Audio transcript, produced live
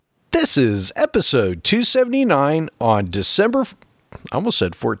This is episode 279 on December, I almost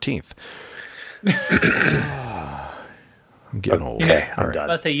said 14th. I'm getting old. Okay, I'm done.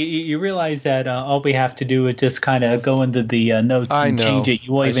 Let's say you realize that all we have to do is just kind of go into the notes and change it.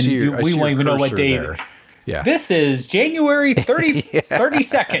 We won't even know what day. Yeah. This is January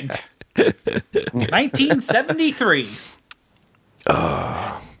 32nd, 1973.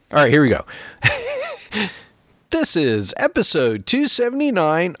 All right, here we go. This is episode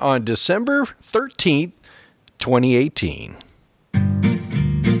 279 on December 13th, 2018.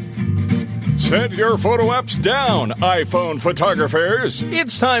 Set your photo apps down, iPhone photographers.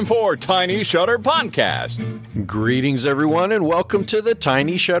 It's time for Tiny Shutter Podcast. Greetings, everyone, and welcome to the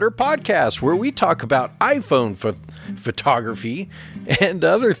Tiny Shutter Podcast, where we talk about iPhone photography and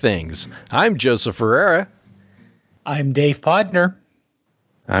other things. I'm Joseph Ferreira. I'm Dave Podner.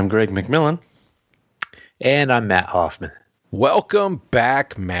 I'm Greg McMillan. And I'm Matt Hoffman. Welcome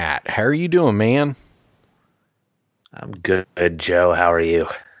back, Matt. How are you doing, man? I'm good, Joe. How are you?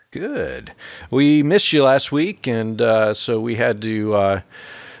 Good. We missed you last week, and so we had to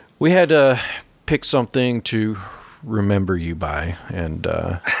pick something to remember you by, and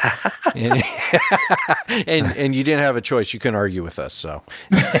and you didn't have a choice. You couldn't argue with us, so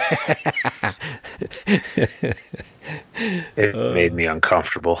it made me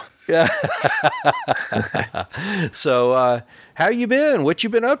uncomfortable. So, how you been? What you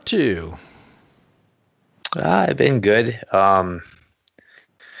been up to? I've been good. What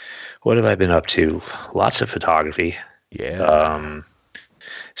have I been up to? Lots of photography. Yeah.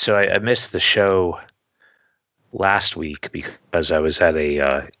 So I missed the show last week because I was at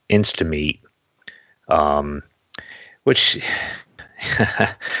a Instameet, which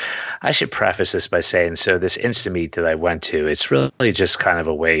I should preface this by saying, so this Instameet that I went to, it's really just kind of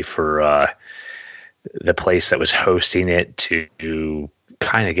a way for the place that was hosting it to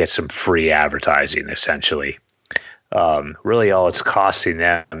kind of get some free advertising, essentially. Really all it's costing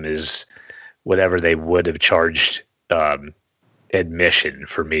them is whatever they would have charged admission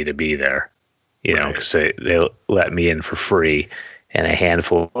for me to be there, because they let me in for free and a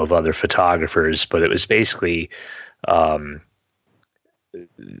handful of other photographers. But it was basically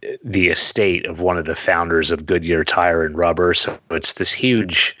the estate of one of the founders of Goodyear Tire and Rubber. So it's this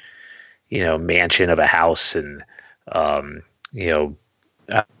huge, mansion of a house, and I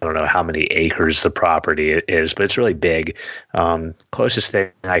don't know how many acres the property is, but it's really big. Closest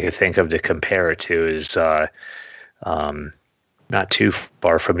thing I could think of to compare it to is not too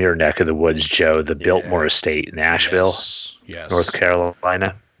far from your neck of the woods, Joe, the Biltmore Estate in Asheville, yes. North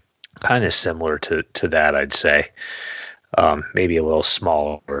Carolina. Kind of similar to that, I'd say. Maybe a little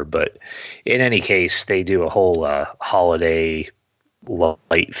smaller, but in any case, they do a whole holiday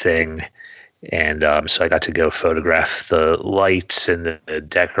light thing. And so I got to go photograph the lights and the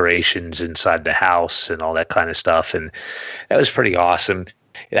decorations inside the house and all that kind of stuff. And that was pretty awesome.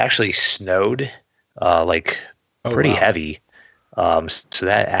 It actually snowed pretty heavy. So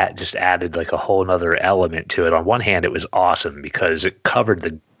that just added like a whole nother element to it. On one hand, it was awesome because it covered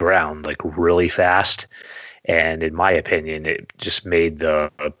the ground like really fast. And in my opinion, it just made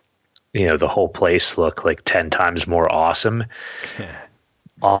the whole place look like 10 times more awesome.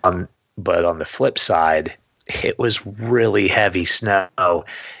 But on the flip side, it was really heavy snow,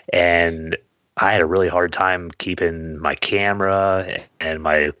 and I had a really hard time keeping my camera and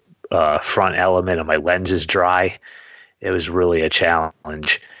my front element of my lenses dry. It was really a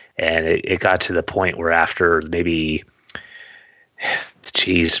challenge, and it got to the point where after maybe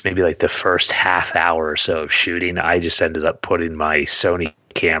like the first half hour or so of shooting, I just ended up putting my Sony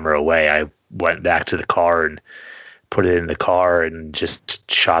camera away. I went back to the car and put it in the car and just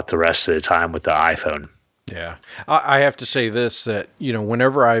shot the rest of the time with the iPhone. Yeah. I have to say this, that,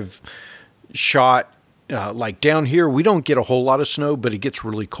 whenever I've shot, like down here, we don't get a whole lot of snow, but it gets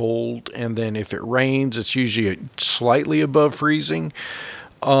really cold. And then if it rains, it's usually slightly above freezing.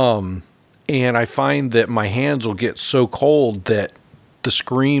 And I find that my hands will get so cold that the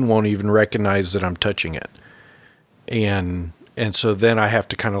screen won't even recognize that I'm touching it. And so then I have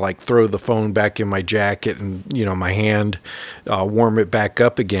to kind of like throw the phone back in my jacket and, my hand, warm it back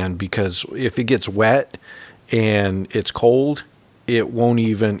up again, because if it gets wet and it's cold, it won't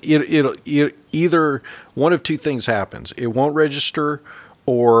even, it'll either one of two things happens. It won't register,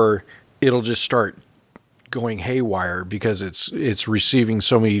 or it'll just start going haywire because it's receiving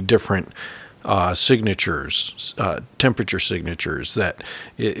so many different signatures, temperature signatures, that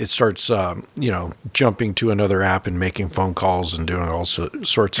it starts, jumping to another app and making phone calls and doing all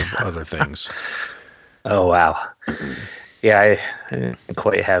sorts of other things. Oh, wow. Yeah, I didn't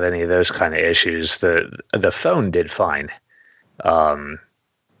quite have any of those kind of issues. The phone did fine.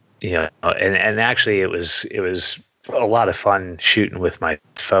 and actually it was a lot of fun shooting with my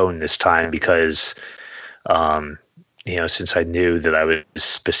phone this time because, since I knew that I was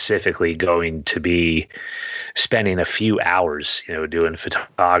specifically going to be spending a few hours, doing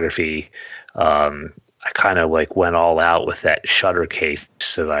photography, I kind of like went all out with that shutter case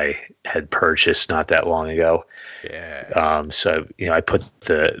that I had purchased not that long ago. Yeah. So, I put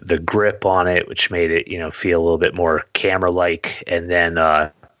the grip on it, which made it, feel a little bit more camera-like. And then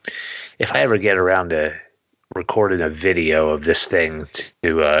if I ever get around to recording a video of this thing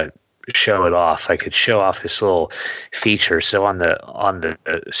to show it off, I could show off this little feature. So on the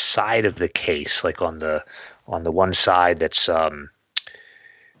side of the case, like on the one side that's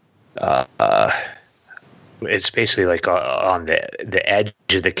it's basically like on the edge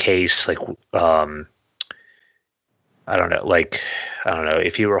of the case, like I don't know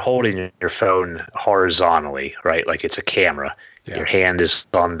if you were holding your phone horizontally, right? Like it's a camera. Yeah. Your hand is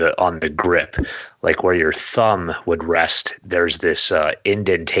on the grip, like where your thumb would rest. There's this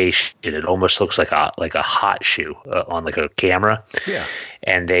indentation. It almost looks like a hot shoe on like a camera. Yeah.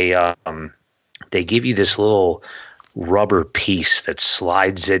 And they give you this little rubber piece that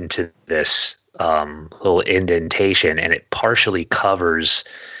slides into this little indentation, and it partially covers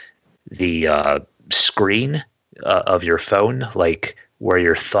the screen of your phone, like where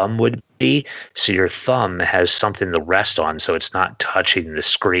your thumb would be. So your thumb has something to rest on, so it's not touching the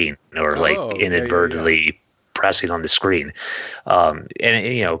screen or inadvertently pressing on the screen.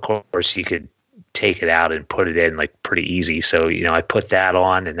 And of course, you could take it out and put it in like pretty easy. So I put that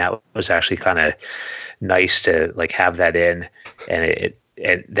on, and that was actually kind of nice to like have that in, and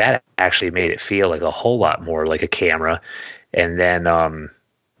that actually made it feel like a whole lot more like a camera. And then I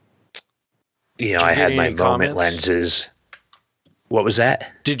had my Moment lenses. What was that?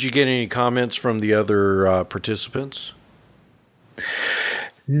 Did you get any comments from the other participants?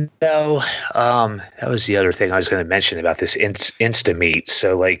 No. That was the other thing I was going to mention about this Instameet.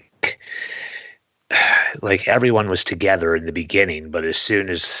 So like everyone was together in the beginning, but as soon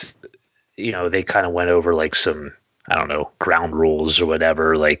as, they kind of went over like some, I don't know, ground rules or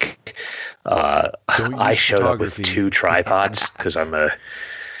whatever. Like I showed up with 2 tripods because I'm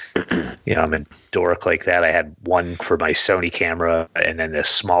I'm a dork like that. I had one for my Sony camera and then the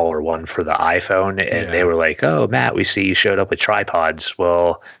smaller one for the iPhone. And they were like, "Oh, Matt, we see you showed up with tripods."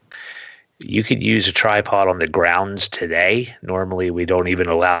 Well, you could use a tripod on the grounds today. Normally we don't even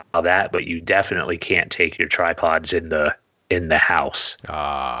allow that, but you definitely can't take your tripods in the house.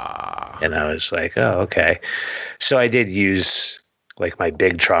 And I was like, "Oh, okay." So I did use like my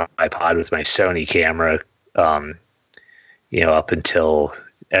big tripod with my Sony camera, up until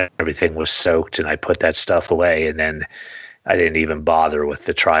everything was soaked and I put that stuff away, and then I didn't even bother with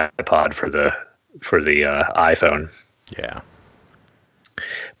the tripod for the iPhone. Yeah.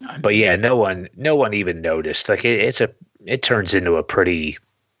 But yeah, no one even noticed. Like it turns into a pretty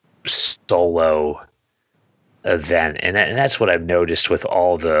solo event, and that's what I've noticed with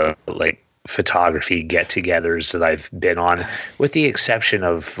all the like photography get-togethers that I've been on, with the exception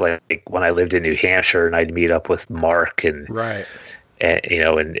of like when I lived in New Hampshire and I'd meet up with Mark and right.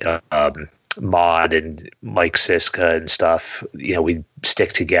 And Maud and Mike Siska and stuff. We'd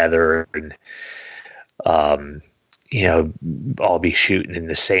stick together and all be shooting in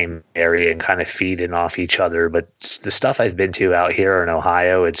the same area and kind of feeding off each other. But the stuff I've been to out here in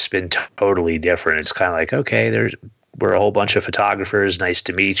Ohio, it's been totally different. It's kind of like, okay, we're a whole bunch of photographers. Nice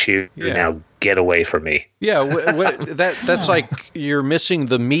to meet you. Yeah. Now get away from me. Yeah, that's like you're missing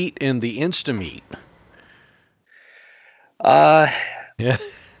the meat in the Instameet. Yeah.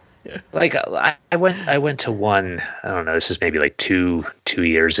 Like I went to one, I don't know, this is maybe like two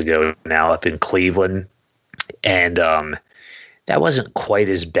years ago now, up in Cleveland, and that wasn't quite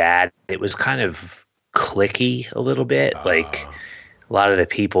as bad. It was kind of cliquey a little bit. Like a lot of the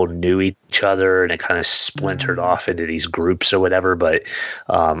people knew each other, and it kind of splintered off into these groups or whatever. But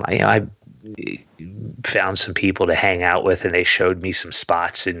I found some people to hang out with, and they showed me some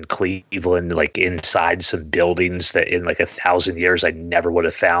spots in Cleveland, like inside some buildings that in like 1,000 years I never would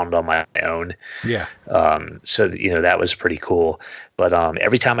have found on my own. Yeah. So that was pretty cool. But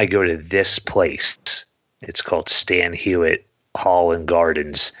every time I go to this place, it's called Stan Hewitt Hall and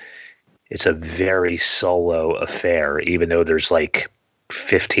Gardens. It's a very solo affair, even though there's like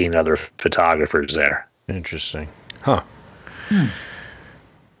 15 other photographers there. Interesting. Huh.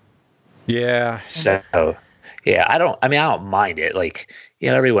 Yeah. So, yeah, I don't mind it. Like,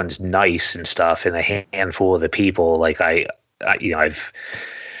 everyone's nice and stuff, and a handful of the people, like I've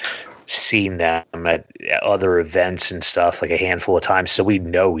seen them at other events and stuff, like a handful of times. So we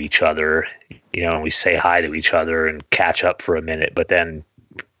know each other, and we say hi to each other and catch up for a minute. But then,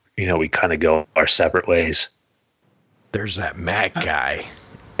 we kind of go our separate ways. There's that Mac guy.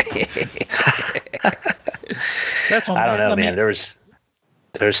 I don't know, man. There's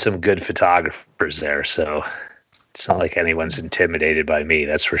some good photographers there, so it's not like anyone's intimidated by me.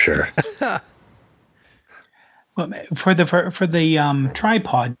 That's for sure. For the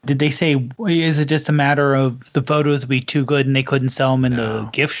tripod, did they say, is it just a matter of the photos be too good and they couldn't sell them in the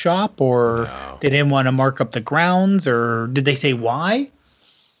gift shop, or they didn't want to mark up the grounds, or did they say why?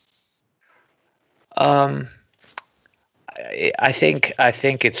 I think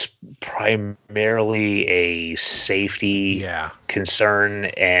it's primarily a safety concern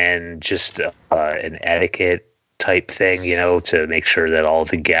and just an etiquette type thing, to make sure that all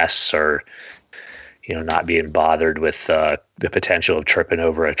the guests are, not being bothered with the potential of tripping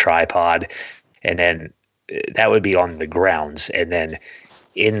over a tripod. And then that would be on the grounds. And then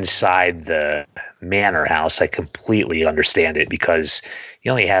inside the manor house, I completely understand it, because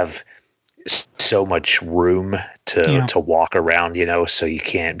you only have so much room to walk around, so you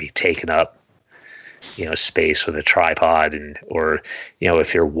can't be taking up, space with a tripod, or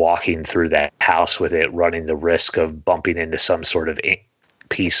if you're walking through that house with it, running the risk of bumping into some sort of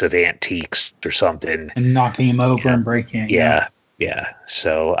piece of antiques or something and knocking him over and breaking it. Yeah.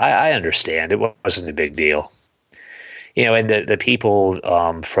 So I understand. It wasn't a big deal, and the people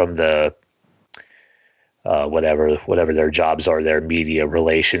from the whatever their jobs are, their media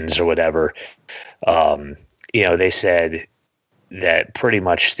relations or whatever, they said that pretty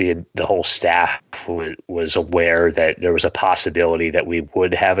much the whole staff was aware that there was a possibility that we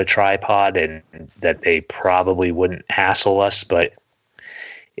would have a tripod and that they probably wouldn't hassle us. But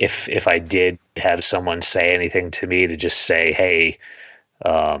if I did have someone say anything to me, to just say, hey,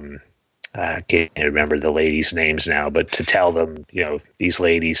 I can't remember the ladies' names now, but to tell them, these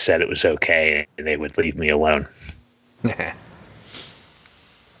ladies said it was okay and they would leave me alone.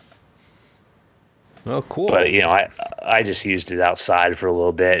 Oh, cool. But, I just used it outside for a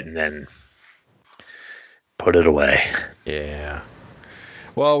little bit and then put it away. Yeah.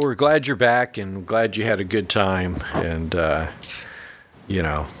 Well, we're glad you're back and glad you had a good time. And,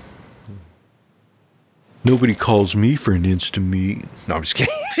 nobody calls me for an instant meet. No, I'm just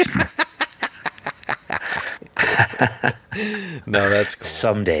kidding. No, that's cool.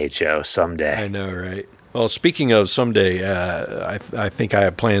 Someday, Joe. Someday. I know, right? Well, speaking of someday, I think I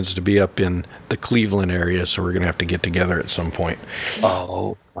have plans to be up in the Cleveland area, so we're going to have to get together at some point.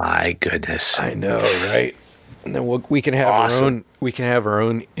 Oh my goodness! I know, right? And then we can have our own. We can have our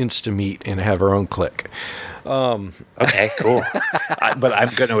own Instameet and have our own clique. Okay, cool. But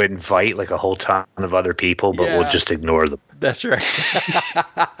I'm going to invite like a whole ton of other people, but we'll just ignore them. That's right.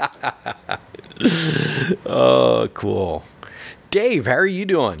 Oh, cool. Dave, how are you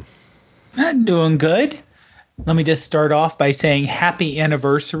doing? I'm doing good. Let me just start off by saying happy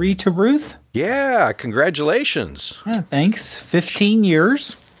anniversary to Ruth. Yeah, congratulations. Yeah, thanks. 15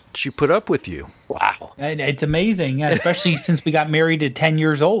 years. She put up with you. Wow. It's amazing, especially since we got married at 10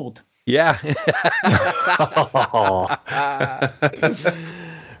 years old. Yeah.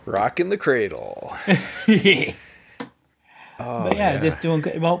 Rocking the cradle. But just doing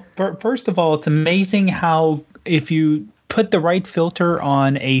good. Well, first of all, it's amazing how if you put the right filter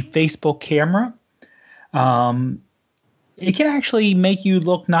on a Facebook camera, it can actually make you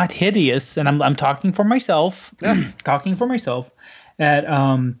look not hideous. And I'm talking for myself. Talking for myself at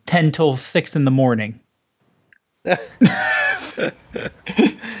 10 till 6 in the morning.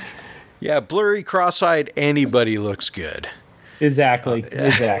 Yeah, blurry, cross-eyed, anybody looks good. Exactly.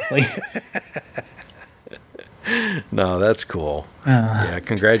 Exactly. No, that's cool. Yeah,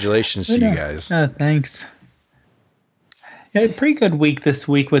 congratulations to you guys. Thanks. Yeah, pretty good week this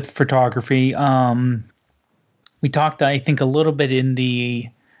week with photography. We talked, I think, a little bit in the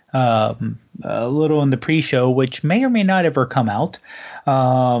pre-show, which may or may not ever come out,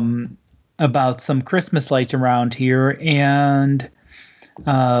 about some Christmas lights around here, and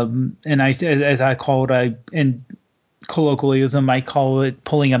I said, as I call it, in colloquialism, I call it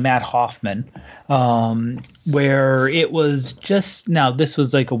pulling a Matt Hoffman, where it was just now. This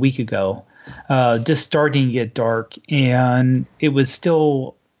was like a week ago. Just starting to get dark, and it was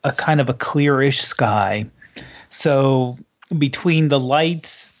still a kind of a clearish sky. So between the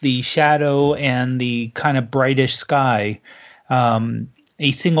lights, the shadow, and the kind of brightish sky,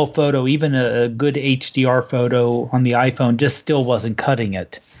 a single photo, even a good HDR photo on the iPhone, just still wasn't cutting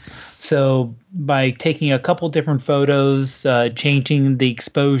it. So by taking a couple different photos, changing the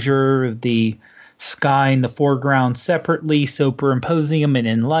exposure of the sky and the foreground separately, superimposing them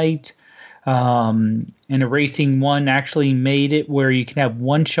in light, and erasing one actually made it where you can have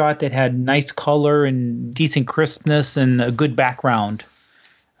one shot that had nice color and decent crispness and a good background.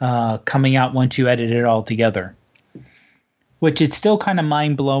 coming out once you edit it all together. Which it's still kind of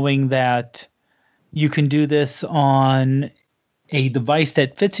mind-blowing that you can do this on a device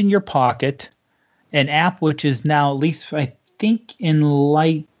that fits in your pocket, an app which is now, at least I think in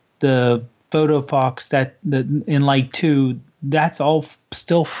Light, the PhotoFox, in Light 2, that's all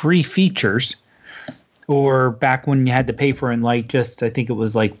still free features. Or back when you had to pay for Enlight, just I think it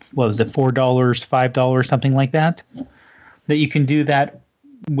was like, what was it, $4, $5, something like that? That you can do that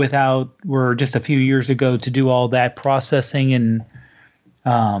without, or just a few years ago, to do all that processing and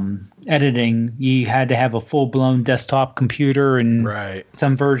editing, you had to have a full-blown desktop computer and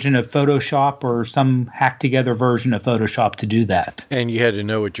some version of Photoshop or some hacked-together version of Photoshop to do that. And you had to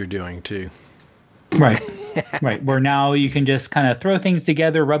know what you're doing, too. Right. Right. Where now you can just kind of throw things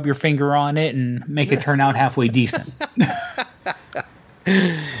together, rub your finger on it, and make it turn out halfway decent.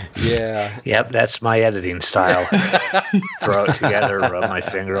 Yeah. Yep, that's my editing style. Throw it together, rub my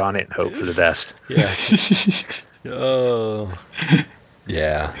finger on it, and hope for the best. Yeah. Oh.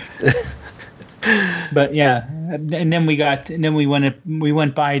 Yeah. But yeah, and then we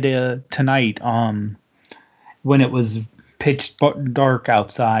went by to tonight when it was pitch dark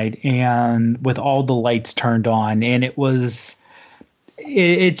outside and with all the lights turned on, and it's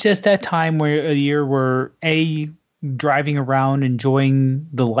just that time where a year where driving around enjoying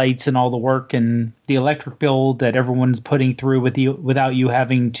the lights and all the work and the electric bill that everyone's putting through without you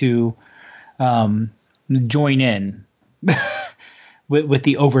having to join in with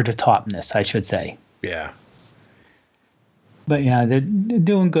the over the topness, I should say. Yeah. But yeah, they're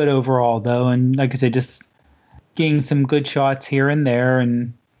doing good overall though, and like I said, just getting some good shots here and there,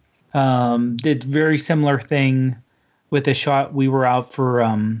 and did very similar thing with a shot. We were out for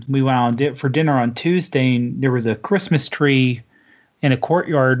we went out for dinner on Tuesday, and there was a Christmas tree in a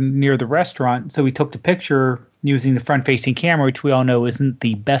courtyard near the restaurant. So we took the picture using the front-facing camera, which we all know isn't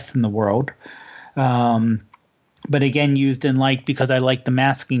the best in the world. But again, used in Light because I like the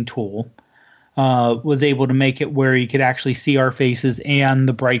masking tool. Was able to make it where you could actually see our faces and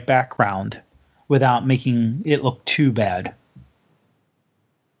the bright background without making it look too bad.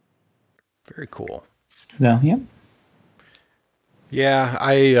 Very cool. So, yeah. Yeah,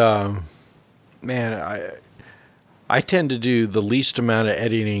 I tend to do the least amount of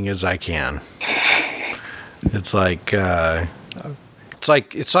editing as I can. It's like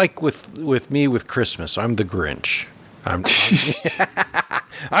with me with Christmas. I'm the Grinch. I'm the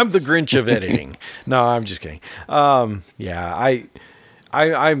Grinch of editing. No, I'm just kidding. Yeah,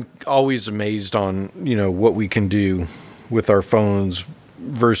 I'm always amazed on, what we can do with our phones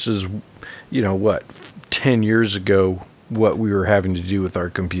versus, 10 years ago, what we were having to do with our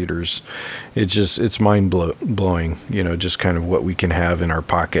computers. It's mind blowing, just kind of what we can have in our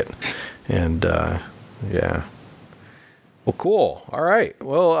pocket. And, yeah. Well, cool. All right.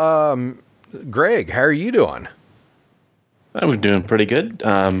 Well, Greg, how are you doing? I'm doing pretty good.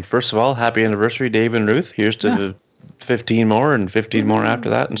 First of all, happy anniversary, Dave and Ruth. Here's to 15 more and 15 more after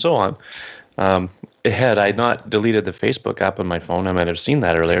that, and so on. Had I not deleted the Facebook app on my phone, I might have seen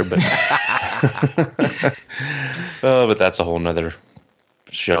that earlier, but but that's a whole nother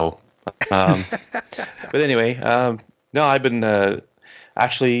show. But anyway, no, I've been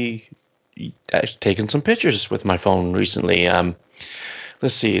actually taking some pictures with my phone recently.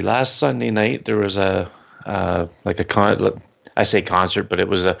 Let's see, last Sunday night there was I say concert, but it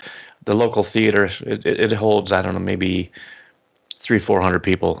was the local theater. It holds, I don't know, maybe 300-400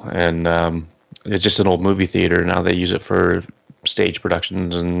 people, and it's just an old movie theater. Now they use it for stage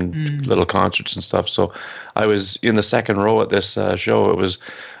productions and little concerts and stuff. So I was in the second row at this show. It was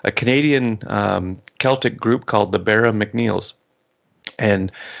a Canadian Celtic group called the Barra McNeils,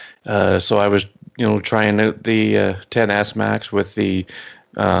 and so I was trying out the 10S Max with the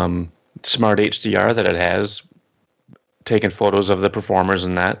Smart HDR that it has, taking photos of the performers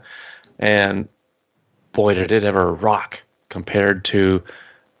and that, and boy, did it ever rock compared to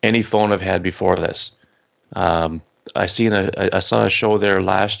any phone I've had before this. I saw a show there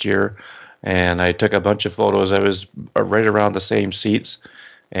last year, and I took a bunch of photos. I was right around the same seats,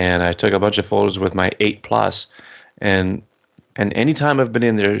 and I took a bunch of photos with my 8 Plus, and anytime I've been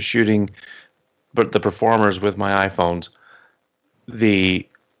in there shooting, but the performers with my iPhones, the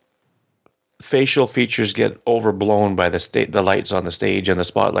facial features get overblown by the lights on the stage and the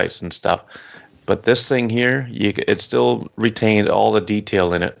spotlights and stuff. But this thing here, it still retained all the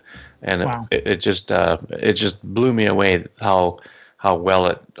detail in it, and wow. it just blew me away how well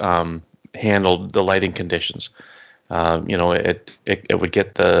it handled the lighting conditions. It would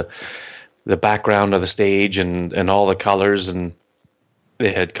get the background of the stage and all the colors, and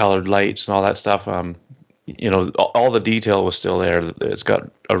they had colored lights and all that stuff. all the detail was still there. It's got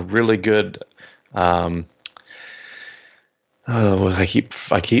a really good. I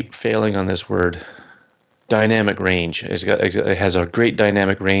keep failing on this word. Dynamic range. It has a great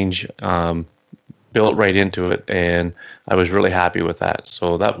dynamic range built right into it, and I was really happy with that.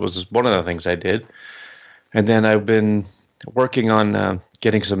 So that was one of the things I did. And then I've been working on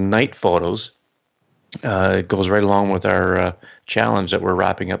getting some night photos. It goes right along with our challenge that we're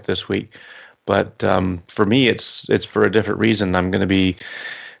wrapping up this week. But for me, it's for a different reason. I'm going to be.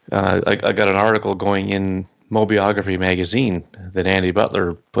 I got an article going in Mobiography magazine that Andy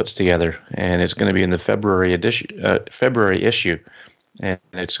Butler puts together, and it's going to be in the February issue, and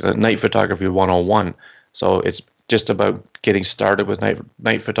it's Night Photography 101. So it's just about getting started with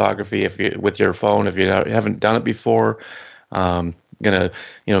night photography. With your phone, if you haven't done it before, gonna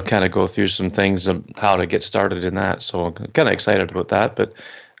kind of go through some things of how to get started in that. So I'm kind of excited about that. But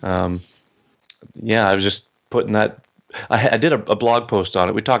I was just putting that. I did a blog post on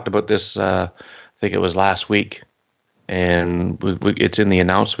it. We talked about this. I think it was last week, and it's in the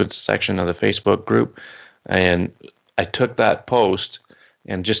announcements section of the Facebook group. And I took that post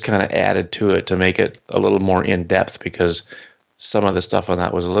and just kind of added to it to make it a little more in depth, because some of the stuff on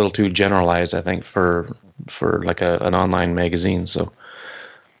that was a little too generalized, I think, for like an online magazine. So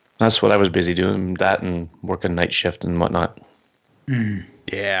that's what I was busy doing, that and working night shift and whatnot.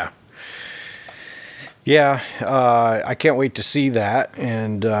 Yeah. Yeah, I can't wait to see that.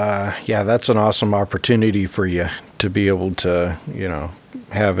 And that's an awesome opportunity for you to be able to,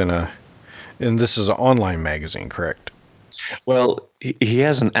 have and this is an online magazine, correct? Well, he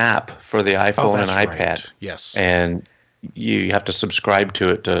has an app for the iPhone and iPad. Right. Yes. And you have to subscribe to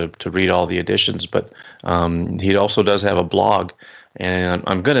it to read all the editions. But he also does have a blog, and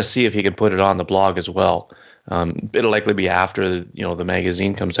I'm going to see if he can put it on the blog as well. It'll likely be after the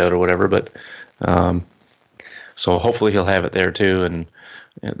magazine comes out or whatever, but so hopefully he'll have it there too, and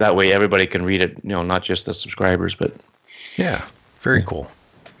that way everybody can read it. Not just the subscribers, but yeah, very cool.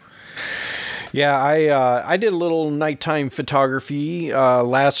 Yeah, I did a little nighttime photography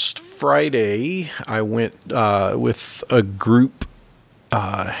last Friday. I went with a group.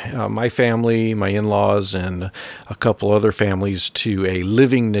 My family, my in-laws, and a couple other families to a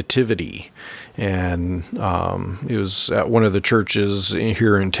living nativity. And it was at one of the churches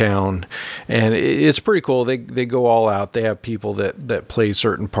here in town. And it's pretty cool. They go all out. They have people that play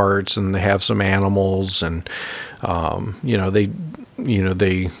certain parts, and they have some animals. And, they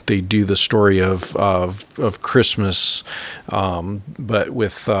do the story of Christmas, but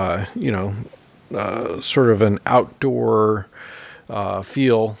with, sort of an outdoor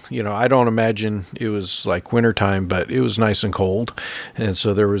feel. I don't imagine it was like wintertime, but it was nice and cold. And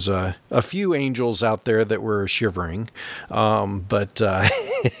so there was a few angels out there that were shivering. But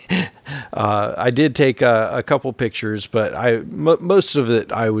I did take a couple pictures, but most of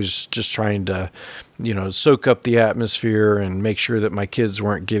it, I was just trying to, soak up the atmosphere and make sure that my kids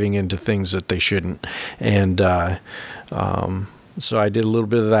weren't getting into things that they shouldn't. And so I did a little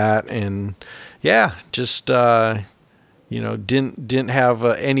bit of that, and just didn't have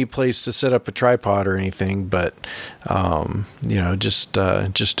any place to set up a tripod or anything, but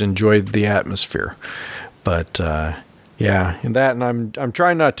just enjoyed the atmosphere. But and I'm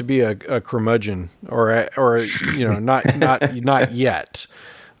trying not to be a curmudgeon or not yet.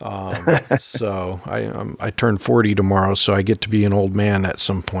 So I turn 40 tomorrow, so I get to be an old man at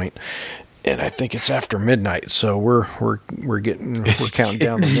some point. And I think it's after midnight, so we're counting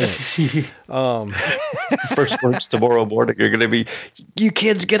down the minutes. First words tomorrow morning are going to be, "You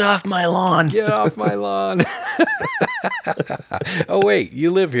kids, get off my lawn! Get off my lawn!" Oh wait,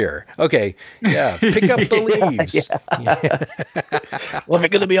 you live here? Okay, yeah. Pick up the leaves. Well, if you're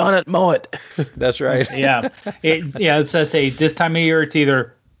going to be on it, mow it. That's right. Yeah, it's I say this time of year, it's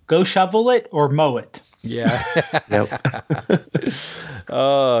either go shovel it or mow it. Yeah. Yep.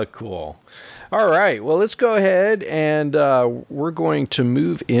 Oh, cool. All right. Well, let's go ahead and we're going to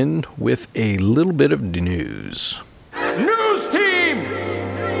move in with a little bit of news. News team,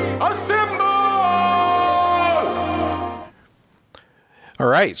 assemble! All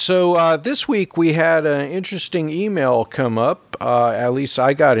right. So this week we had an interesting email come up. At least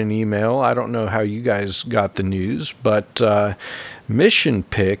I got an email. I don't know how you guys got the news, but Mission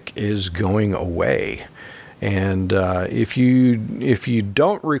Pick is going away. And if you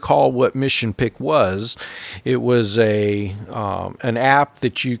don't recall what Mission Pick was, it was an app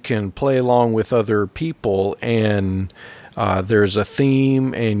that you can play along with other people, and there's a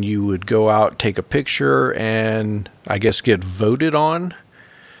theme, and you would go out, take a picture, and I guess get voted on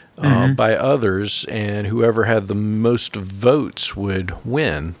by others, and whoever had the most votes would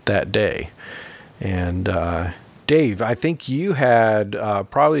win that day. And Dave, I think you had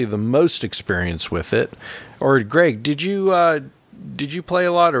probably the most experience with it. Or Greg, did you play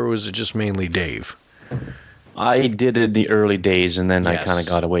a lot, or was it just mainly Dave? I did it in the early days, and then Yes. I kind of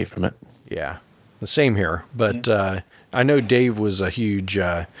got away from it. Yeah, the same here. But I know Dave was a huge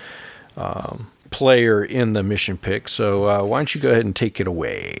player in the mission pick. So why don't you go ahead and take it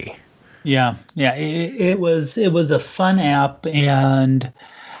away? Yeah. It was a fun app, and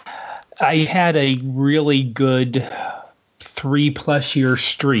I had a really good 3+ year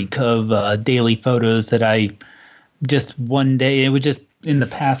streak of daily photos that I just one day. It was just in the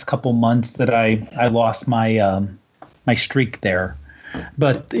past couple months that I lost my my streak there,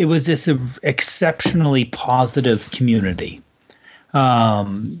 but it was this exceptionally positive community,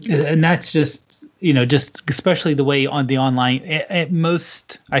 and that's just just especially the way on the online at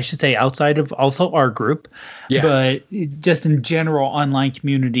most, I should say, outside of also our group, but just in general online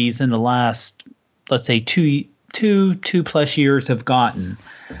communities in the last, let's say, 2+ years have gotten.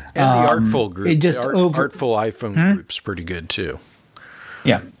 And the Artful group, it just Artful iPhone group's pretty good too.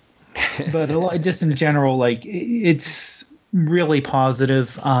 Yeah, but just in general, like it's really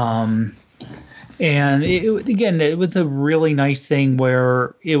positive. And it was a really nice thing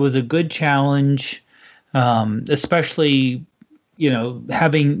where it was a good challenge, especially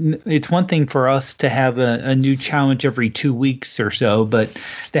having. It's one thing for us to have a new challenge every 2 weeks or so, but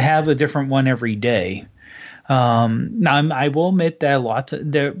to have a different one every day. Now I will admit that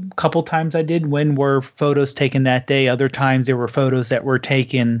there a couple times I did win were photos taken that day. Other times there were photos that were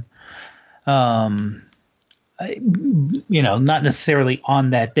taken, not necessarily on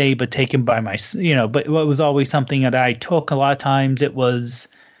that day, but taken by but it was always something that I took. A lot of times it was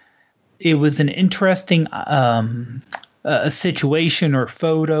an interesting, a situation or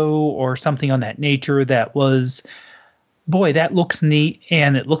photo or something on that nature that was, boy, that looks neat,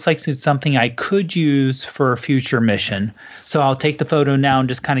 and it looks like it's something I could use for a future mission. So I'll take the photo now and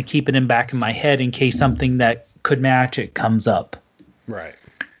just kind of keep it in back of my head in case something that could match it comes up. Right.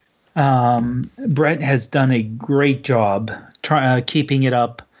 Brett has done a great job keeping it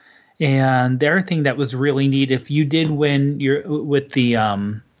up. And the other thing that was really neat, if you did win with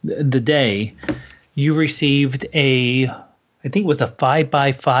the day, you received I think it was a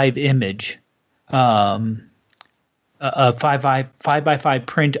 5x5 image. A 5x5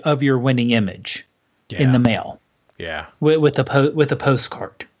 print of your winning image in the mail. Yeah. With a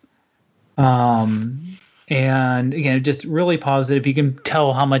postcard. And again, just really positive. You can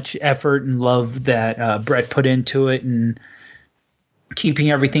tell how much effort and love that Brett put into it, and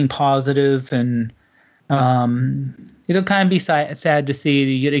keeping everything positive. And it'll kind of be sad to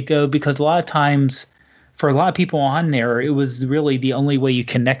see it go, because a lot of times for a lot of people on there, it was really the only way you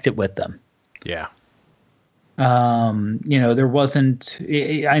connected with them. Yeah. There wasn't.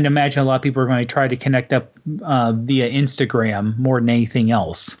 I'd imagine a lot of people are going to try to connect up via Instagram more than anything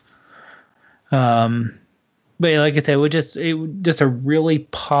else. But like I said, it was just a really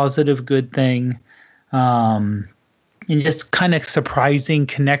positive, good thing, and just kind of surprising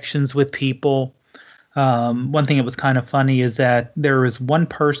connections with people. One thing that was kind of funny is that there was one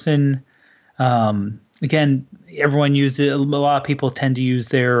person. Again, everyone uses. A lot of people tend to use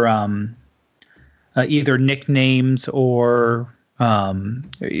their either nicknames or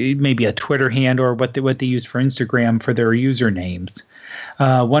maybe a Twitter handle, or what they use for Instagram for their usernames.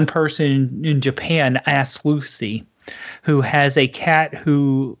 One person in Japan asked Lucy, who has a cat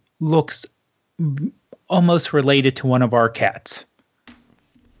who looks almost related to one of our cats.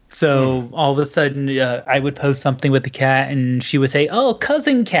 So all of a sudden, I would post something with the cat, and she would say, "Oh,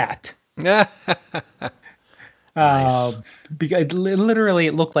 cousin cat." Nice. Because literally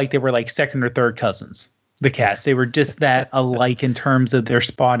it looked like they were like second or third cousins. The cats, they were just that alike in terms of their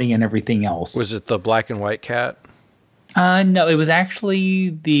spotting and everything else. Was it the black and white cat? No, it was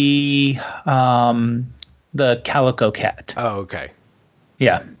actually the calico cat. Oh, okay.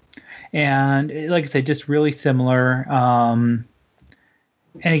 Yeah, and like I said, just really similar. And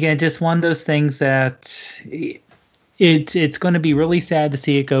again, just one of those things that it's going to be really sad to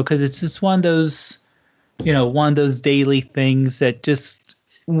see it go, because it's just one of those. One of those daily things that just,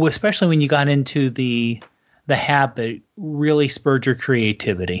 especially when you got into the habit, really spurred your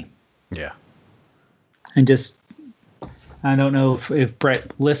creativity. Yeah. And just, I don't know if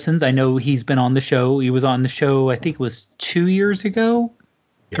Brett listens. I know he's been on the show. He was on the show, I think it was 2 years ago,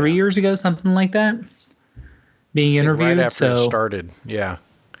 3 years ago, something like that, being interviewed. Right after it started. Yeah.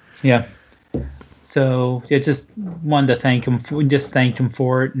 Yeah. So I just wanted to thank him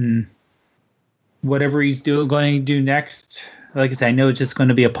for it, and whatever he's going to do next, like I said, I know it's just going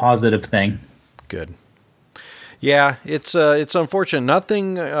to be a positive thing. Good. Yeah, it's unfortunate.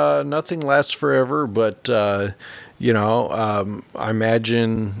 Nothing lasts forever, but I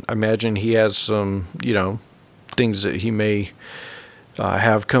imagine he has some things that he may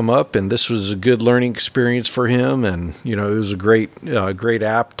have come up, and this was a good learning experience for him, and it was a great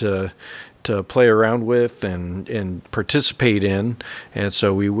app to play around with and participate in, and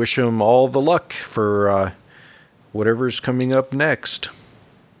so we wish him all the luck for whatever's coming up next.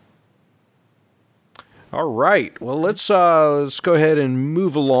 All right. Well, let's go ahead and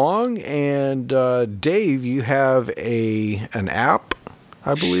move along. And Dave, you have an app,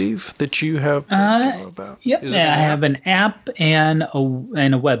 I believe, that you have posted about. Yep. I have an app and a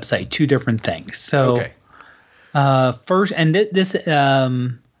website, two different things. So, okay. First, and this is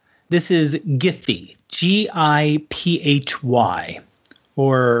Giphy, Giphy,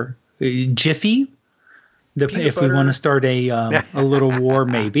 or Jiffy. If we want to start a little war,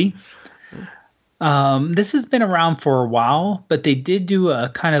 maybe. This has been around for a while, but they did do a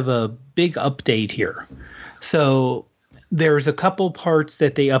kind of a big update here. So there's a couple parts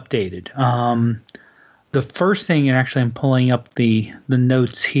that they updated. The first thing, and actually I'm pulling up the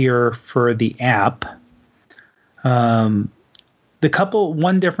notes here for the app. One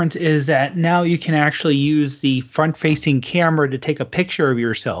difference is that now you can actually use the front-facing camera to take a picture of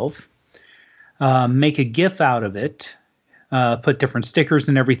yourself, make a GIF out of it, put different stickers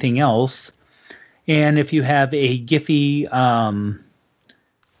and everything else. And if you have a Giphy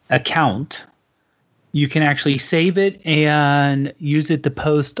account, you can actually save it and use it to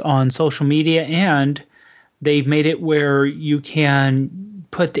post on social media. And they've made it where you can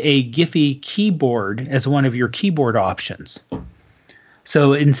put a Giphy keyboard as one of your keyboard options.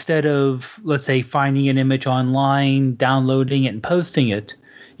 So instead of, let's say, finding an image online, downloading it, and posting it,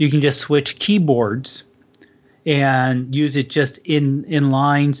 you can just switch keyboards and use it just in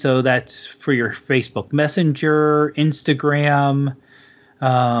line. So that's for your Facebook Messenger, Instagram.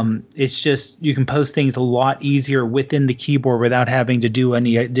 It's just, you can post things a lot easier within the keyboard without having to do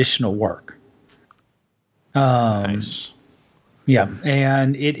any additional work. Nice. Yeah.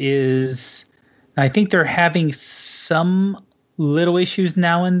 And it is, I think they're having some little issues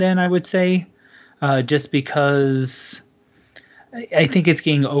now and then, I would say, just because I think it's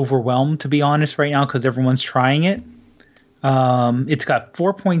getting overwhelmed, to be honest, right now, because everyone's trying it. It's got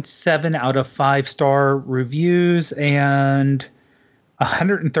 4.7 out of 5-star reviews and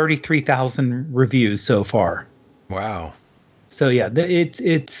 133,000 reviews so far. Wow. So yeah,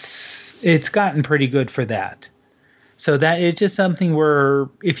 it's gotten pretty good for that. So that it's just something where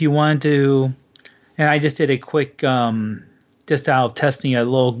if you want to, and I just did a quick, just out testing a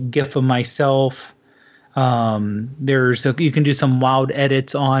little GIF of myself. You can do some wild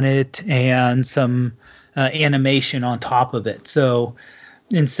edits on it and some animation on top of it. So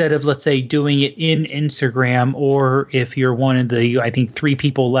instead of, let's say, doing it in Instagram, or if you're one of the, I think, 3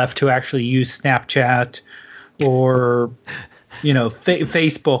 people left to actually use Snapchat or,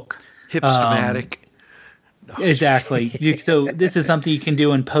 Facebook. Hipstamatic. Exactly. So this is something you can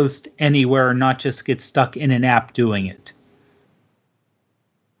do and post anywhere, not just get stuck in an app doing it.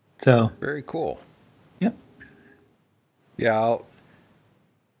 So very cool. Yep. Yeah,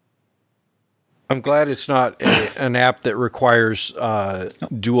 I'm glad it's not an app that requires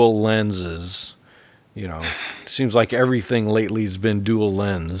dual lenses. It seems like everything lately has been dual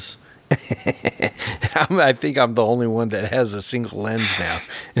lens. I think I'm the only one that has a single lens now.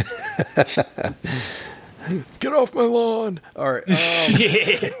 Get off my lawn. All right.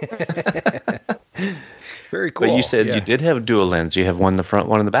 Very cool. But you said you did have dual lens. You have one in the front,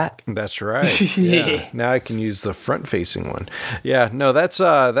 one in the back. That's right. Yeah. Now I can use the front-facing one. Yeah. No, that's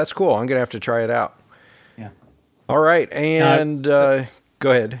cool. I'm gonna have to try it out. Yeah. All right. And go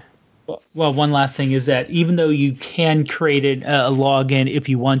ahead. Well, one last thing is that even though you can create a login if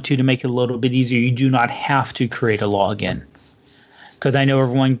you want to make it a little bit easier, you do not have to create a login. Because I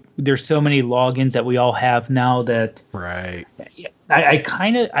know there's so many logins that we all have now that. Right. I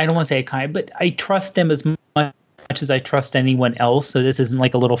don't want to say but I trust them as much as I trust anyone else. So this isn't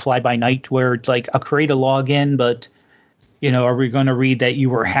like a little fly-by-night where it's like, I'll create a login, but, are we going to read that you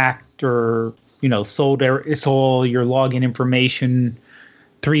were hacked or, sold your login information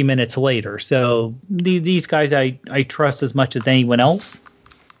 3 minutes later? So these guys I trust as much as anyone else,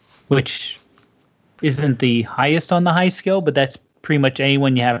 which isn't the highest on the high scale, but that's pretty much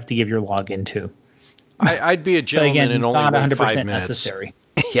anyone you have to give your login to. I'd be a gentleman and only wait 5 minutes. Necessary.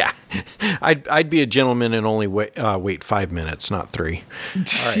 Yeah, I'd be a gentleman and only wait 5 minutes, not 3.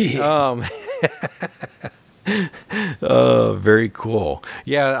 All right. Very cool.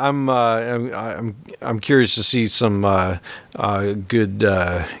 Yeah, I'm curious to see some good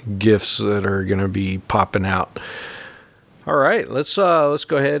gifts that are going to be popping out. All right, let's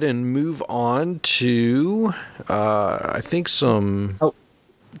go ahead and move on to I think some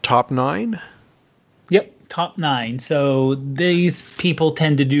top 9. Yep, top 9. So these people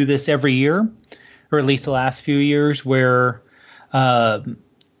tend to do this every year, or at least the last few years, where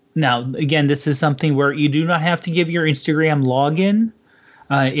now, again, this is something where you do not have to give your Instagram login.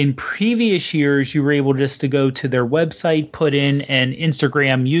 In previous years, you were able just to go to their website, put in an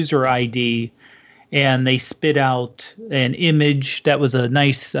Instagram user ID, and they spit out an image that was a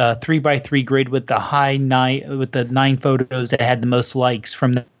nice 3x3 grid with the 9 photos that had the most likes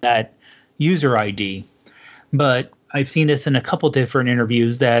from that user ID. But I've seen this in a couple different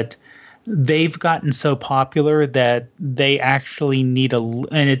interviews that they've gotten so popular that they actually need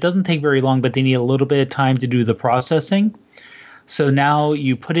and it doesn't take very long, but they need a little bit of time to do the processing. So now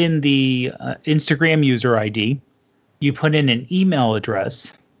you put in the Instagram user ID, you put in an email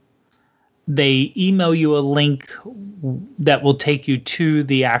address, they email you a link that will take you to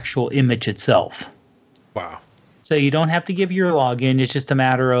the actual image itself. Wow. So you don't have to give your login. It's just a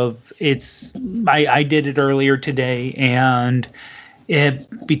matter of I did it earlier today, and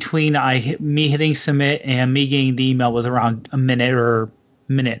between me hitting submit and me getting the email was around a minute or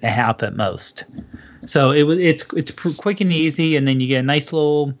minute and a half at most. So it's quick and easy, and then you get a nice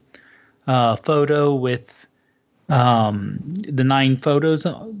little photo with the 9 photos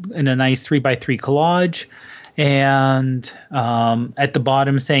in a nice 3x3 collage, and at the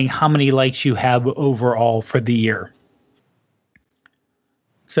bottom saying how many likes you have overall for the year.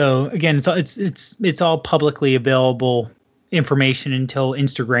 So again, it's all publicly available information until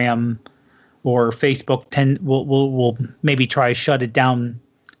Instagram or Facebook will maybe try to shut it down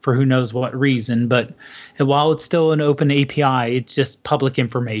for who knows what reason. But while it's still an open API, it's just public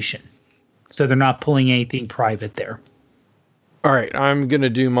information. So they're not pulling anything private there. All right, I'm going to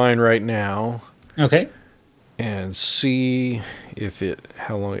do mine right now. Okay. And see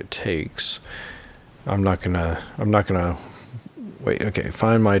how long it takes. I'm not going to wait. Okay,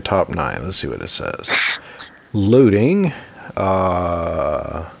 find my top 9. Let's see what it says. Loading.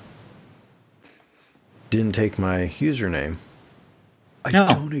 Didn't take my username. I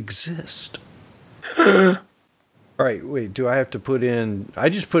don't exist. All right, wait, do I have to put in... I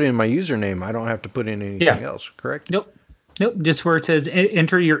just put in my username. I don't have to put in anything else, correct? Nope. Just where it says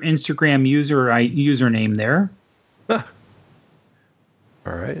enter your Instagram username there. Huh.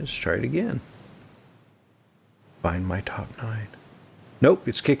 All right, let's try it again. Find my top 9. Nope,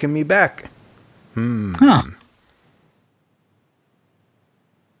 it's kicking me back. Huh.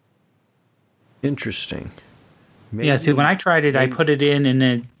 Interesting. Yeah, see, when I tried it, I put it in, and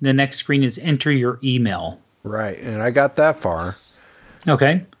then the next screen is enter your email. Right, and I got that far.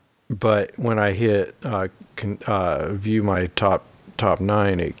 Okay. But when I hit view my top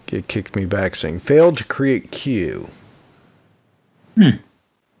 9, it kicked me back saying failed to create queue.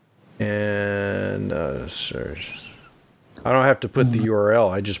 And search. I don't have to put the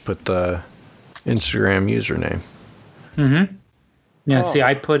URL. I just put the Instagram username. Mm-hmm. Yeah. See,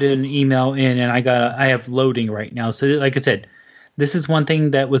 I put an email in, and I have loading right now. So, like I said, this is one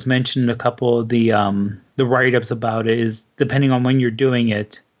thing that was mentioned in a couple of the write-ups about it is depending on when you're doing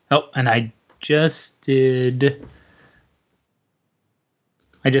it. Oh, and I just tested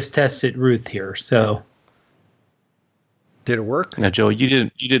Ruth here. So did it work? Now, Joe, you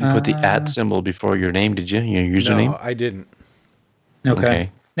didn't put the @ symbol before your name, did you? Your username? No, I didn't. Okay.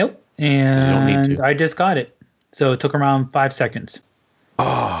 Nope. And you don't need to. I just got it. So it took around 5 seconds.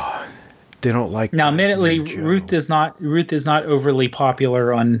 Oh, they don't like. Now, admittedly, Ruth is not overly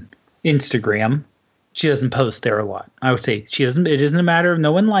popular on Instagram. She doesn't post there a lot. I would say she doesn't. It isn't a matter of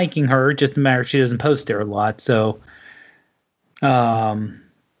no one liking her; just a matter of she doesn't post there a lot. So,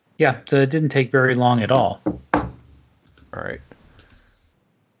 yeah. So it didn't take very long at all. All right.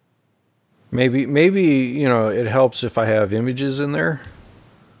 Maybe it helps if I have images in there.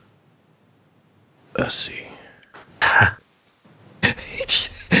 Let's see.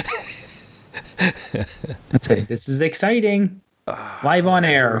 Let's see. This is exciting. Live on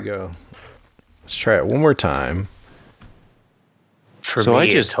air. There we go. Let's try it one more time. For me,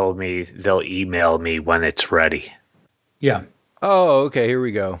 it told me they'll email me when it's ready. Yeah. Oh, okay. Here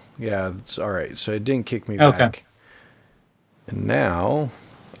we go. Yeah, it's all right. So it didn't kick me back. And now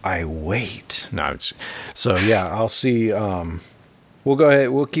I wait. No, so yeah, I'll see. We'll go ahead.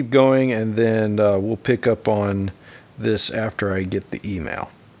 We'll keep going, and then we'll pick up on this after I get the email.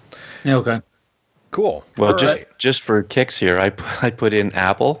 Okay. Cool. Well, just for kicks here, I put in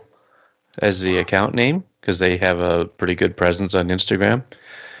Apple as the account name, because they have a pretty good presence on Instagram,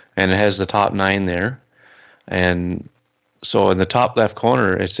 and it has the top 9 there. And so in the top left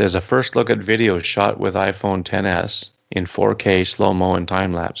corner, it says a first look at videos shot with iPhone XS in 4K slow-mo and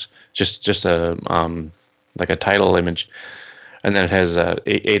time-lapse. Just a like a title image. And then it has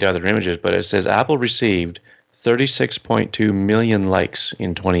 8 other images, but it says Apple received 36.2 million likes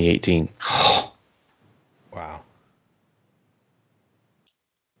in 2018. Wow.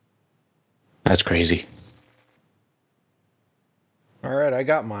 That's crazy. All right, I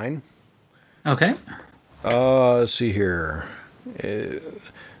got mine. Okay. Let's see here.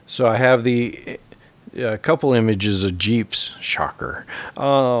 So I have a couple images of Jeeps. Shocker.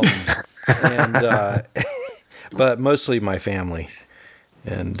 And but mostly my family,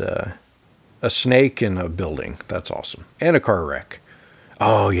 and a snake in a building. That's awesome, and a car wreck.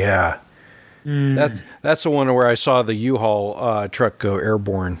 Oh yeah, that's the one where I saw the U-Haul truck go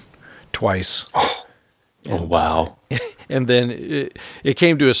airborne twice. Oh wow. And then it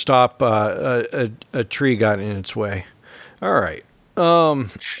came to a stop. A tree got in its way. All right.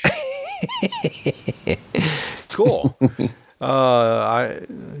 Cool. I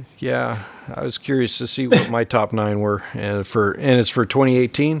was curious to see what my top 9 were, and it's for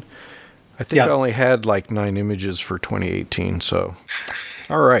 2018. I think I only had like 9 images for 2018. So,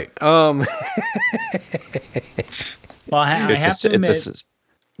 all right. Well, I have to admit.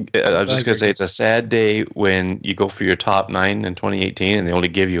 I was just going to say, it's a sad day when you go for your top 9 in 2018 and they only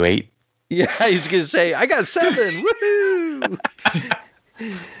give you 8. Yeah, he's going to say, I got 7.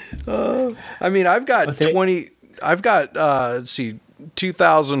 Woohoo! I mean, I've got 20. I've got, let's see,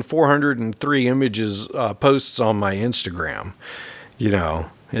 2,403 images, posts on my Instagram. You know,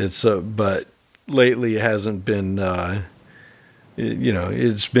 it's, but lately it hasn't been,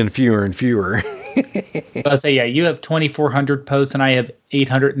 it's been fewer and fewer. I'll say, yeah, you have 2,400 posts and I have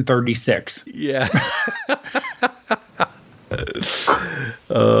 836. Yeah.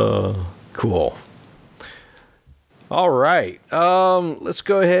 Cool. All right. Let's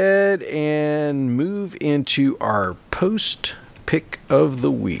go ahead and move into our post pick of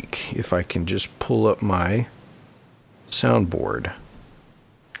the week. If I can just pull up my soundboard.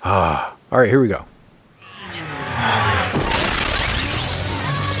 All right, here we go.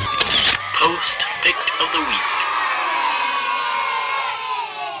 Post pick of the week.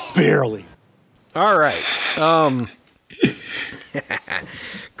 Barely. All right.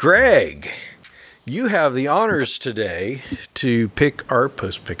 Greg, you have the honors today to pick our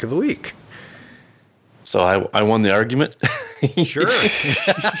post pick of the week. So I won the argument. Sure.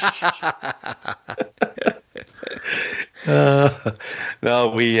 No,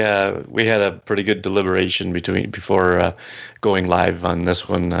 we had a pretty good deliberation before going live on this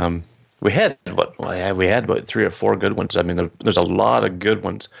one. We had about 3 or 4 good ones. I mean, there's a lot of good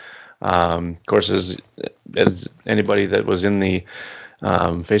ones. Of course, as anybody that was in the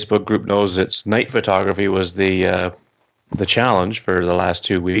Facebook group knows, it's night photography was the challenge for the last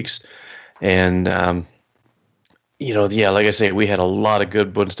 2 weeks, and like I say, we had a lot of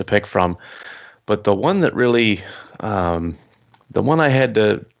good ones to pick from, but the one that really, the one I had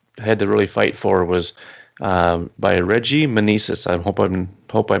to really fight for was by Reggie Meneses. I hope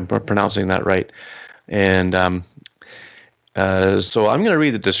I'm pronouncing that right, and so I'm going to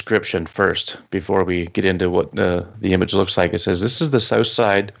read the description first before we get into what the image looks like. It says, "This is the south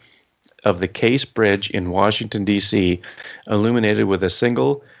side of the Case Bridge in Washington, D.C., illuminated with a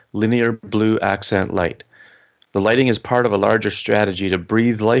single linear blue accent light. The lighting is part of a larger strategy to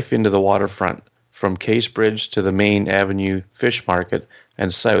breathe life into the waterfront, from Case Bridge to the Main Avenue Fish Market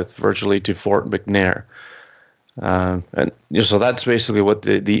and south virtually to Fort McNair." So that's basically what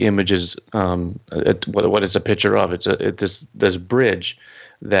the image is. What it's a picture of. It's this bridge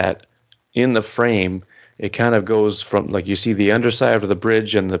that, in the frame, it kind of goes from, like, you see the underside of the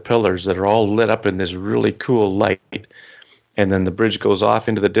bridge and the pillars that are all lit up in this really cool light, and then the bridge goes off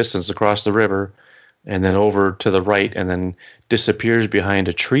into the distance across the river, and then over to the right, and then disappears behind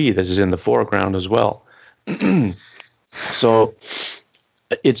a tree that is in the foreground as well. So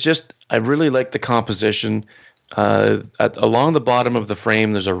it's just, I really like the composition. Along the bottom of the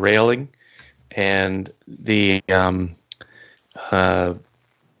frame, there's a railing, and the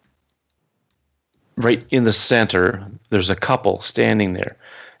right in the center, there's a couple standing there.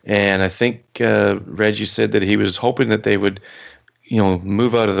 And I think Reggie said that he was hoping that they would,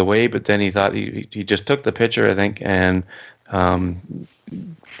 move out of the way, but then he thought he just took the picture, I think, and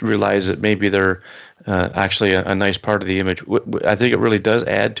realized that maybe they're actually a nice part of the image. I think it really does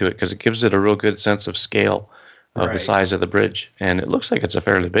add to it because it gives it a real good sense of scale of the size of the bridge. And it looks like it's a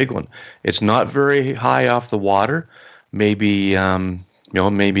fairly big one. It's not very high off the water, maybe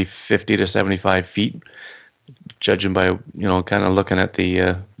maybe 50 to 75 feet, judging by, kind of looking at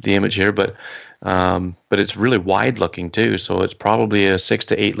the image here. But it's really wide looking too. So it's probably a 6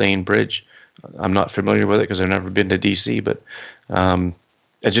 to 8 lane bridge. I'm not familiar with it because I've never been to DC, but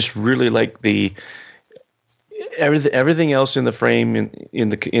I just really like everything else in the frame in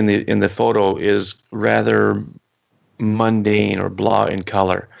the photo is rather mundane or blah in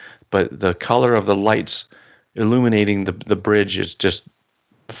color, but the color of the lights illuminating the bridge is just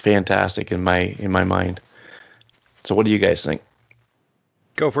fantastic in my mind. So what do you guys think?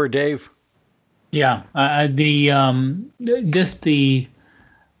 Go for it, Dave. Yeah,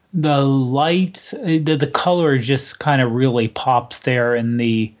 the lights, the color just kind of really pops there, and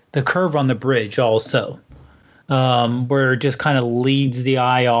the curve on the bridge also, where it just kind of leads the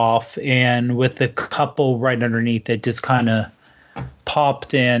eye off, and with the couple right underneath it, just kind of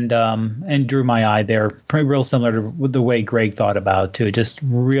popped and drew my eye there. Pretty real similar to the way Greg thought about it too. It just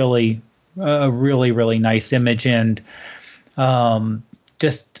really a really, really nice image, and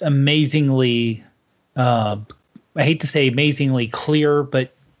just amazingly, I hate to say amazingly clear,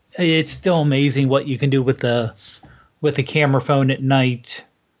 but it's still amazing what you can do with the camera phone at night.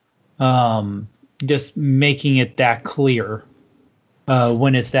 Just making it that clear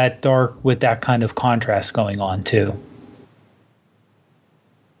when it's that dark with that kind of contrast going on too.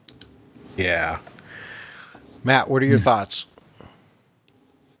 Yeah. Matt, what are your thoughts?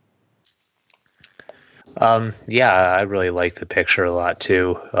 Yeah, I really like the picture a lot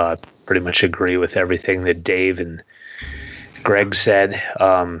too. Pretty much agree with everything that Dave and Greg said.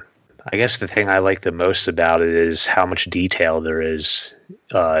 I guess the thing I like the most about it is how much detail there is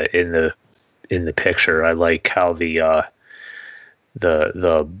in the picture. I like how the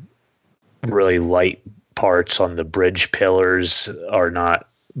really light parts on the bridge pillars are not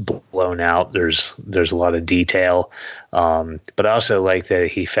blown out. There's a lot of detail, but I also like that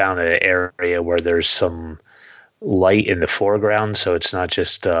he found an area where there's some light in the foreground, so it's not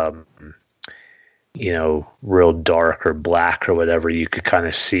just real dark or black or whatever. You could kind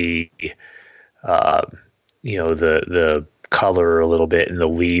of see the color a little bit in the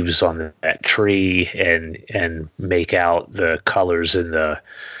leaves on that tree, and make out the colors in the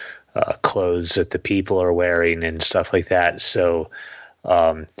clothes that the people are wearing and stuff like that. So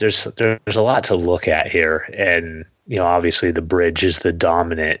there's a lot to look at here, and obviously the bridge is the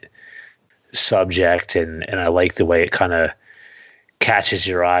dominant subject, and I like the way it kind of catches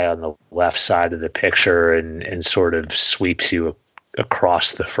your eye on the left side of the picture and sort of sweeps you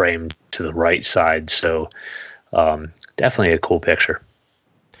across the frame to the right side. So definitely a cool picture.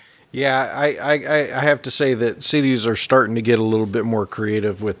 Yeah, I have to say that cities are starting to get a little bit more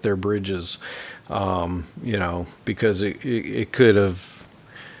creative with their bridges, because it could have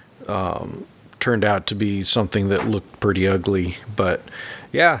turned out to be something that looked pretty ugly. But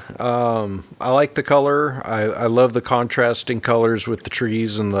yeah, I like the color. I love the contrasting colors with the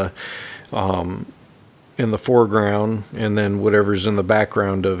trees and the in the foreground, and then whatever's in the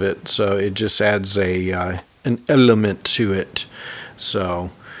background of it. So it just adds an element to it. So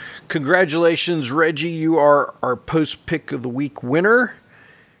congratulations, Reggie. You are our Post Pick of the Week winner.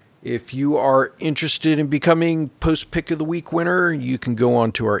 If you are interested in becoming Post Pick of the Week winner, you can go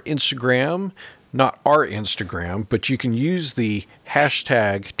onto our Instagram. Not our Instagram, but you can use the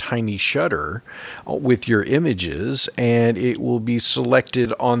hashtag TinyShutter with your images, and it will be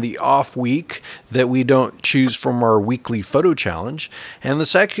selected on the off week that we don't choose from our weekly photo challenge. And the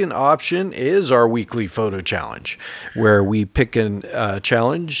second option is our weekly photo challenge, where we pick a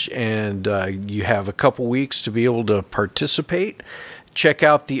challenge, and you have a couple weeks to be able to participate. Check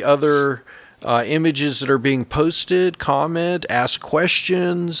out the other images that are being posted, comment, ask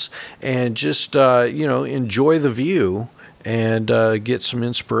questions, and just enjoy the view and get some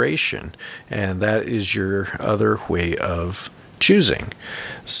inspiration. And that is your other way of choosing.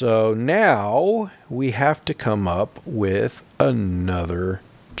 So now we have to come up with another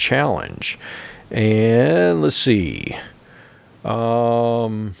challenge. And let's see.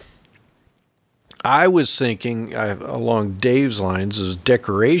 I was thinking along Dave's lines is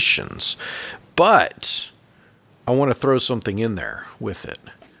decorations, but I want to throw something in there with it.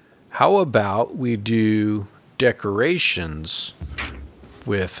 How about we do decorations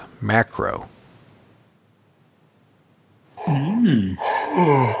with macro?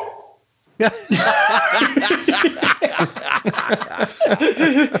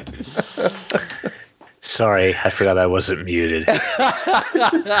 Sorry, I forgot I wasn't muted.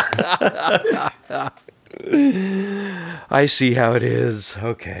 I see how it is.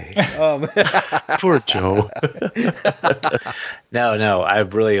 Okay. Poor Joe. No, I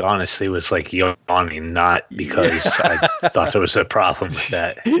really honestly was like yawning, not because I thought there was a problem with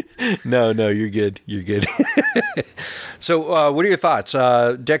that. No, you're good. You're good. So, what are your thoughts?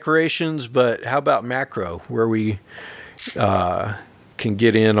 Decorations, but how about macro, where we can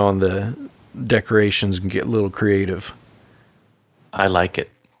get in on the decorations and get a little creative? I like it.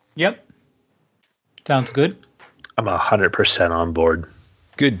 Yep. Sounds good. I'm 100% on board.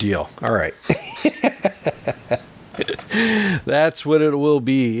 Good deal. All right. That's what it will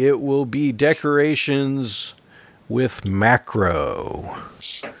be. It will be decorations with macro.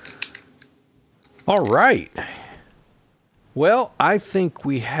 All right. Well, I think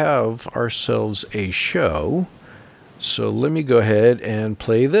we have ourselves a show. So let me go ahead and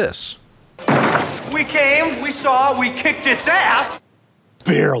play this. We came, we saw, we kicked its ass.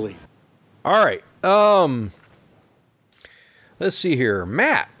 Barely. All right. Let's see here.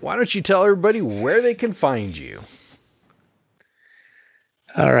 Matt, why don't you tell everybody where they can find you?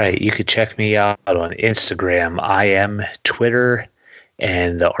 All right. You could check me out on Instagram, IM, Twitter,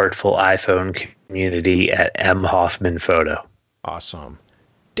 and the Artful iPhone community at mhoffmanphoto. Awesome.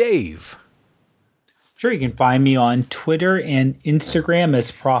 Dave. Sure, you can find me on Twitter and Instagram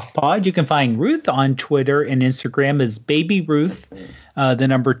as ProfPod. You can find Ruth on Twitter and Instagram as Baby Ruth, the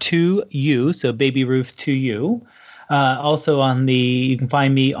number 2U, so Baby Ruth 2U. Also you can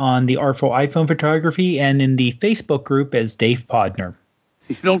find me on the Artful iPhone Photography and in the Facebook group as Dave Podner.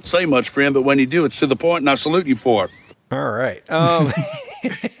 You don't say much, friend, but when you do, it's to the point, and I salute you for it. All right.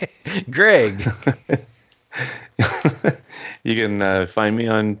 Greg. You can find me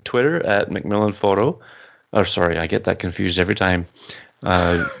on Twitter at Macmillan Photo. Oh, sorry, I get that confused every time.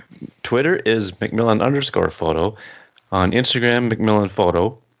 Twitter is Macmillan_photo. On Instagram, Macmillan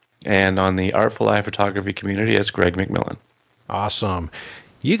Photo. And on the Artful Eye Photography community, it's Greg McMillan. Awesome.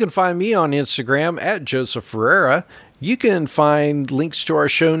 You can find me on Instagram at Joseph Ferreira. You can find links to our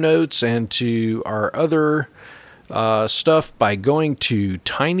show notes and to our other stuff by going to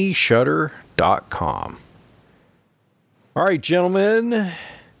tinyshutter.com. All right, gentlemen.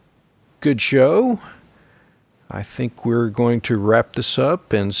 Good show. I think we're going to wrap this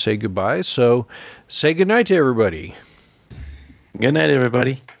up and say goodbye. So say goodnight to everybody. Good night,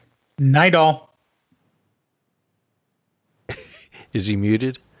 everybody. Night all. Is he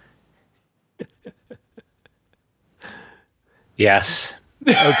muted? Yes.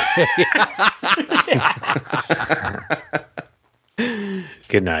 Okay.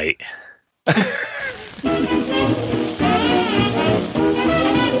 Good night.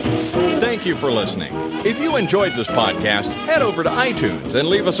 Thank you for listening. If you enjoyed this podcast, head over to iTunes and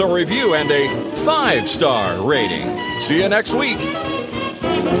leave us a review and a 5-star rating. See you next week.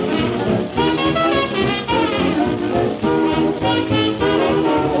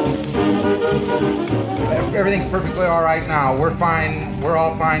 Everything's perfectly all right now. We're fine. We're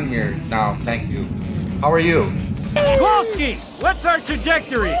all fine here now. Thank you. How are you? Kowalski, what's our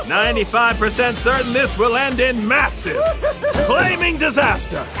trajectory? 95% certain this will end in massive, flaming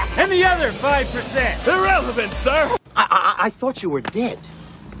disaster. And the other 5%? Irrelevant, sir. I thought you were dead.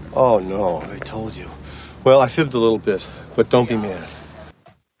 Oh, no, I told you. Well, I fibbed a little bit, but don't be mad.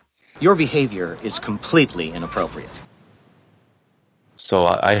 Your behavior is completely inappropriate. So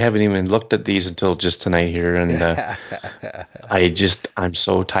I haven't even looked at these until just tonight here, and I'm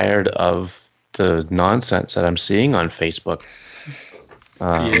so tired of the nonsense that I'm seeing on Facebook.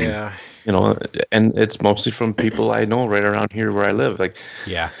 Yeah. You know, and it's mostly from people I know right around here where I live. Like,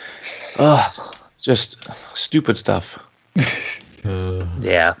 yeah. Just stupid stuff.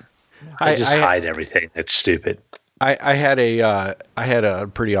 Yeah. I just hide everything. That's stupid. I had a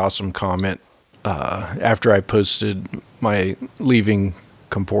pretty awesome comment after I posted my leaving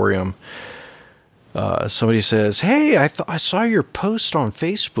Comporium. Somebody says, "Hey, I saw your post on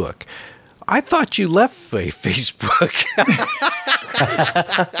Facebook. I thought you left Facebook."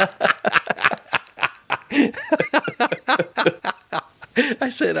 I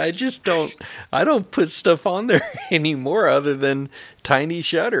said, I don't put stuff on there anymore other than Tiny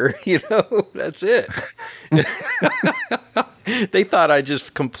Shutter. That's it. They thought I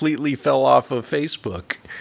just completely fell off of Facebook.